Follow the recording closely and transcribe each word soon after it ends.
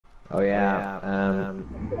Oh yeah.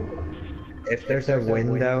 If there's a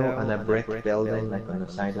window on a brick building, like on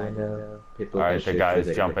the side window, people All can right, the shoot through guy's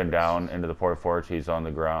the jumping windows. down into the porch. He's on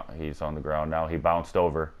the ground. He's on the ground now. He bounced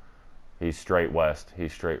over. He's straight west.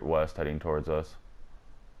 He's straight west, heading towards us.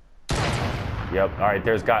 Yep. All right.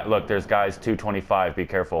 There's guy. Look, there's guys 225. Be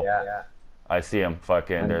careful. Yeah. I see him.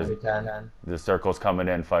 Fucking. There's 110. the circle's coming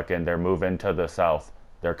in. Fucking. They're moving to the south.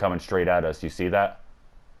 They're coming straight at us. You see that?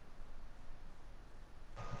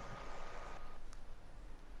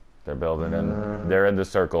 They're building in. They're in the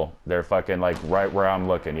circle. They're fucking like right where I'm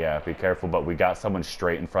looking. Yeah. Be careful. But we got someone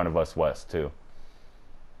straight in front of us west too.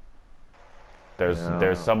 There's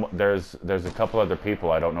a couple other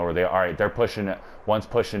people. I don't know where they are. All right. They're pushing it. One's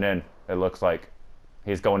pushing in. It looks like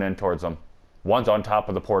he's going in towards them. One's on top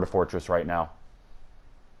of the porta fortress right now.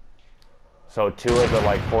 So two of the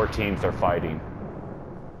like 4 teams are fighting.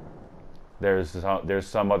 There's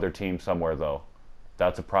some other team somewhere though.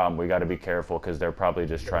 That's a problem. We got to be careful because they're probably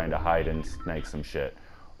just trying to hide and snake some shit.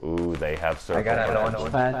 Ooh, they have circle. I got a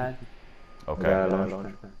launch pad. Okay.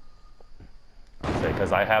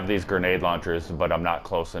 Because I have these grenade launchers, but I'm not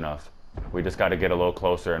close enough. We just got to get a little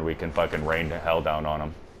closer and we can fucking rain the hell down on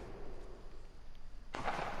them.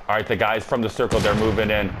 All right, the guys from the circle, they're moving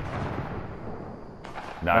in.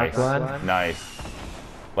 Nice. Nice.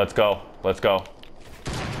 Let's go. Let's go.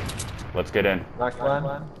 Let's get in. Knocked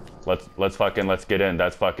one. Let's get in.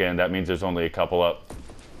 That means there's only a couple up.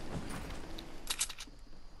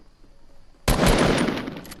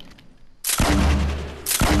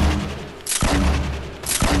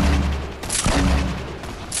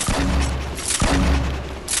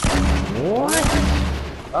 What?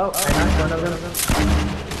 Oh, I knocked one of them.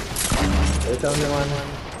 There's only one.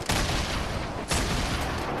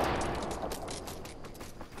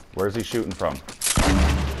 Where's he shooting from?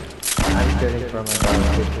 I'm shooting from a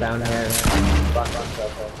down here.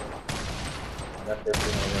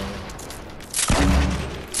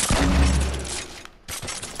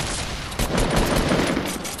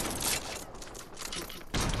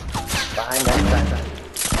 Behind that.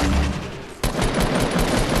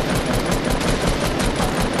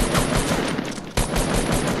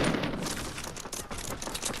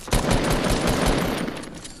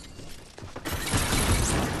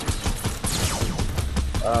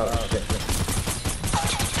 Oh shit.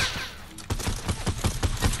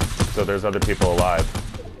 So there's other people alive.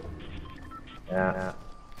 Yeah.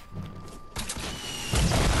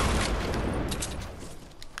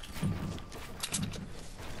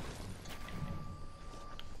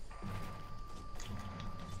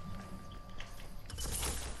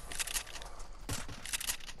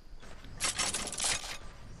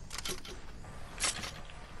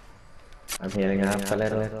 I'm healing up a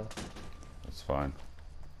little. It's fine.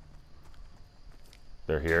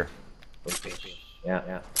 They're here.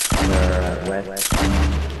 Yeah. They're west.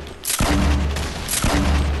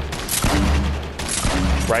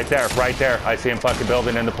 Right there. I see him fucking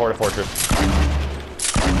building in the porta fortress.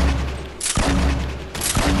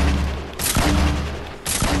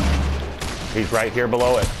 He's right here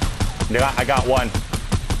below it. I got one.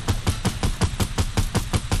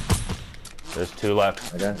 There's 2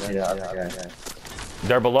 left. I don't see the other guy.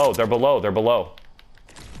 They're below.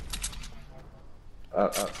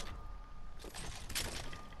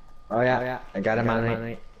 Oh yeah. I got him on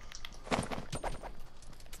it.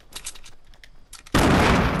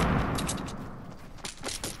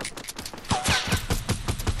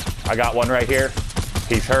 I got one right here.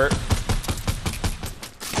 He's hurt.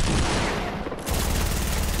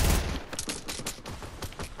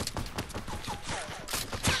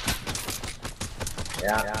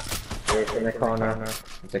 Yeah. He's in the corner.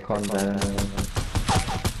 The corner.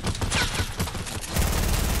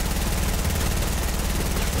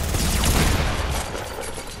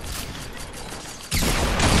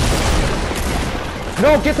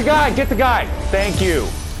 No, get the guy. Thank you.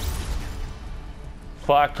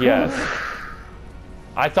 Fuck yes.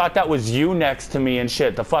 I thought that was you next to me and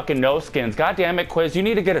shit. The fucking no skins. God damn it, Quiz. You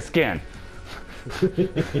need to get a skin.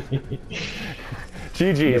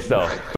 GG's though.